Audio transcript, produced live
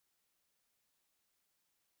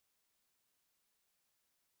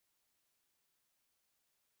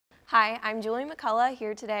Hi, I'm Julie McCullough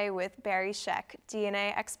here today with Barry Scheck,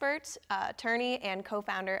 DNA expert, attorney, and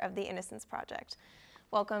co-founder of the Innocence Project.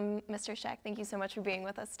 Welcome, Mr. Scheck. Thank you so much for being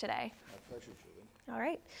with us today. My pleasure, Julie. All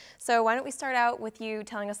right. So why don't we start out with you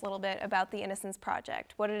telling us a little bit about the Innocence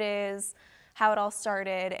Project, what it is, how it all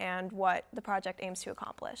started, and what the project aims to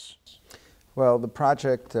accomplish. Well, the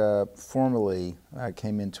project formally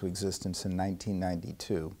came into existence in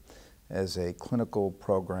 1992 as a clinical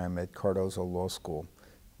program at Cardozo Law School,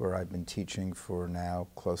 where I've been teaching for now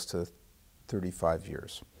close to 35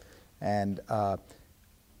 years. And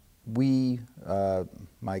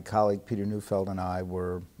my colleague Peter Neufeld and I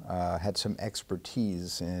had some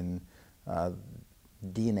expertise in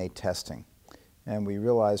DNA testing. And we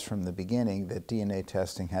realized from the beginning that DNA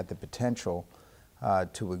testing had the potential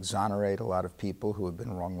to exonerate a lot of people who had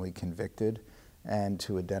been wrongly convicted and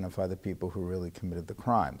to identify the people who really committed the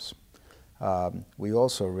crimes. We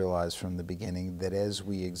also realized from the beginning that as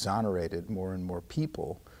we exonerated more and more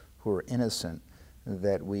people who were innocent,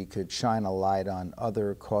 that we could shine a light on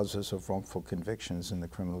other causes of wrongful convictions in the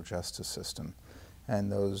criminal justice system.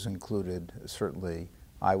 And those included certainly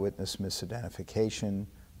eyewitness misidentification,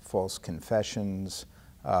 false confessions,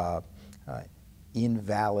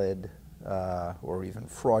 invalid or even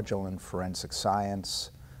fraudulent forensic science,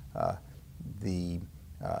 the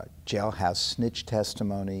jailhouse snitch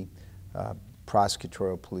testimony,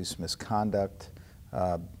 prosecutorial police misconduct,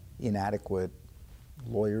 inadequate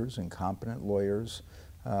lawyers, incompetent lawyers,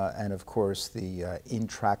 and of course the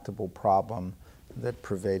intractable problem that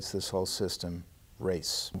pervades this whole system,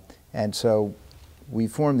 race. And so we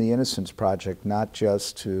formed the Innocence Project not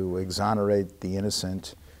just to exonerate the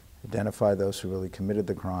innocent, identify those who really committed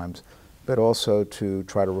the crimes, but also to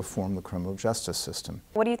try to reform the criminal justice system.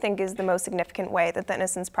 What do you think is the most significant way that the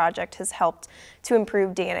Innocence Project has helped to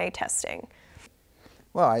improve DNA testing?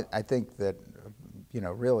 Well, I think that,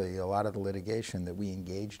 really a lot of the litigation that we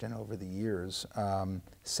engaged in over the years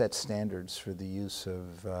set standards for the use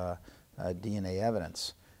of DNA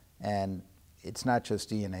evidence. And it's not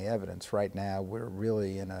just DNA evidence. Right now, we're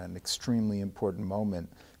really in an extremely important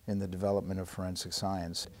moment in the development of forensic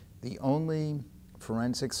science. The only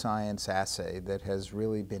forensic science assay that has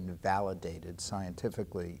really been validated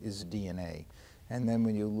scientifically is DNA. And then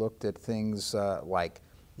when you looked at things like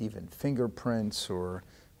even fingerprints or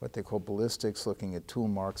what they call ballistics, looking at tool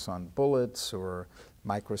marks on bullets or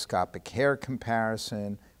microscopic hair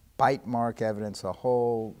comparison, bite mark evidence, a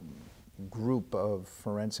whole group of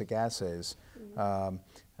forensic assays,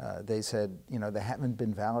 they said, they haven't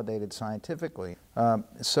been validated scientifically.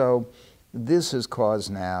 So this has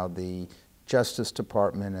caused now the Justice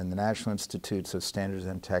Department and the National Institutes of Standards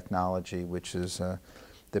and Technology, which is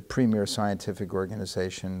the premier scientific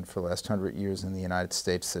organization for the last 100 years in the United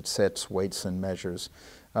States that sets weights and measures,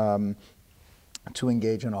 to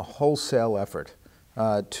engage in a wholesale effort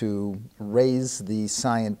to raise the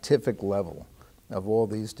scientific level of all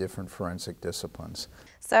these different forensic disciplines.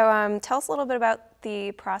 So tell us a little bit about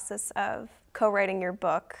the process of co-writing your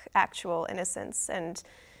book, Actual Innocence, and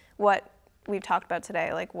what we've talked about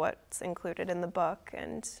today, like what's included in the book,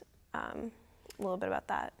 and a little bit about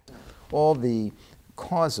that. All the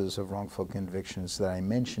causes of wrongful convictions that I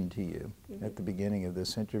mentioned to you at the beginning of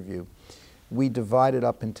this interview, we divided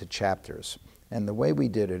up into chapters. And the way we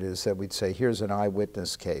did it is that we'd say, here's an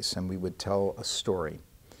eyewitness case, and we would tell a story,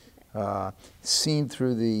 seen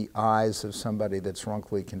through the eyes of somebody that's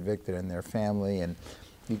wrongfully convicted and their family, and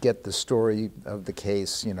you get the story of the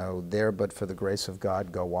case, there but for the grace of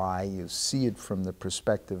God go I. You see it from the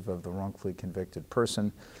perspective of the wrongfully convicted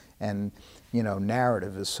person. And,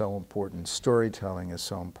 narrative is so important. Storytelling is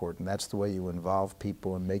so important. That's the way you involve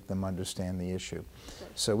people and make them understand the issue.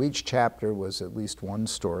 So each chapter was at least one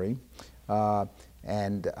story,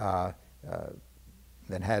 and that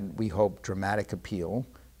had, we hope, dramatic appeal.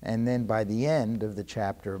 And then by the end of the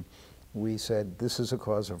chapter, we said, this is a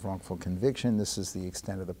cause of wrongful conviction, this is the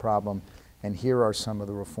extent of the problem, and here are some of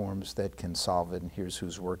the reforms that can solve it, and here's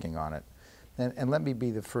who's working on it. And let me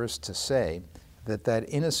be the first to say that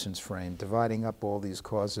innocence frame, dividing up all these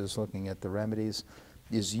causes, looking at the remedies,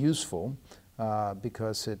 is useful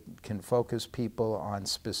because it can focus people on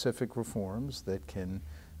specific reforms that can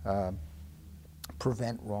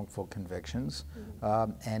prevent wrongful convictions,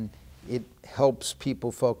 and it helps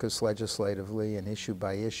people focus legislatively and issue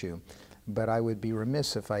by issue. But I would be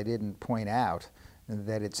remiss if I didn't point out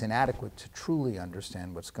that it's inadequate to truly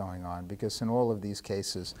understand what's going on, because in all of these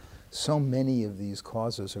cases, so many of these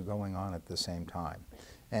causes are going on at the same time.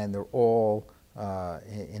 And they're all,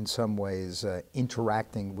 in some ways,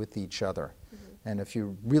 interacting with each other. And if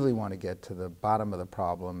you really want to get to the bottom of the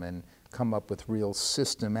problem and come up with real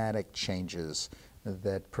systematic changes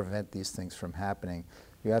that prevent these things from happening.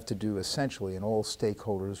 You have to do essentially an all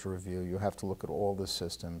stakeholders review. You have to look at all the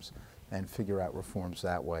systems and figure out reforms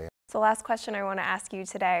that way. So the last question I want to ask you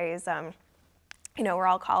today is, you know, we're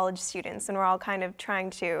all college students and we're all kind of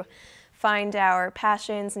trying to find our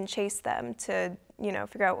passions and chase them to, you know,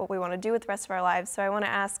 figure out what we want to do with the rest of our lives. So I want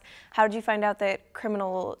to ask, how did you find out that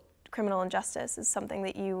criminal injustice is something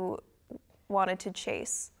that you wanted to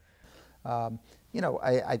chase? You know,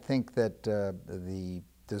 I think that the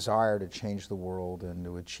desire to change the world and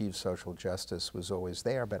to achieve social justice was always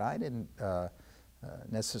there, but I didn't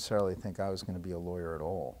necessarily think I was going to be a lawyer at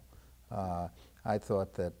all. I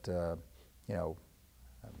thought that, you know,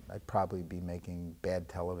 I'd probably be making bad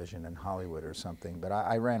television in Hollywood or something, but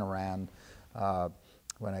I ran around.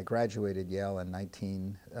 When I graduated Yale in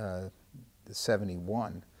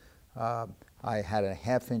 1971, I had a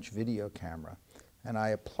half-inch video camera, and I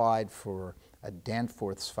applied for a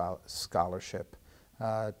Danforth scholarship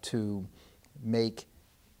to make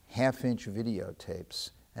half-inch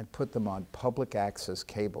videotapes and put them on public access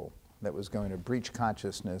cable that was going to breach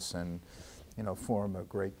consciousness and, you know, form a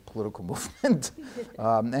great political movement.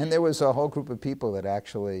 And there was a whole group of people that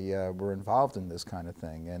actually were involved in this kind of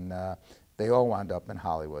thing, and they all wound up in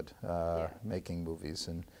Hollywood making movies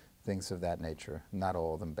and things of that nature, not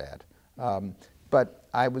all of them bad. But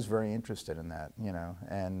I was very interested in that, you know,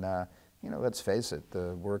 and you know, let's face it,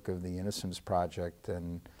 the work of the Innocence Project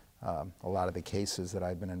and a lot of the cases that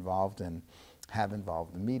I've been involved in have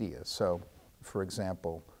involved the media. So, for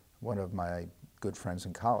example, one of my good friends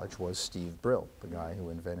in college was Steve Brill, the guy who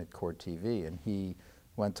invented Court TV, and he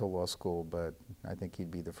went to law school, but I think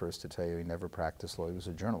he'd be the first to tell you he never practiced law. He was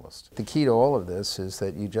a journalist. The key to all of this is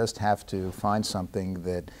that you just have to find something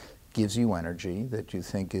that gives you energy, that you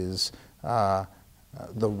think is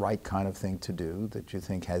the right kind of thing to do, that you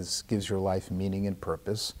think gives your life meaning and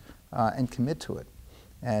purpose, and commit to it.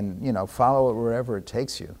 And, you know, follow it wherever it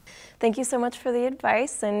takes you. Thank you so much for the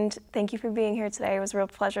advice, and thank you for being here today. It was a real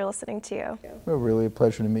pleasure listening to you. Well, really a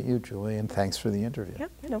pleasure to meet you, Julie, and thanks for the interview.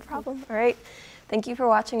 Yep, no problem. All right. Thank you for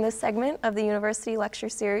watching this segment of the University Lecture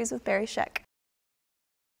Series with Barry Scheck.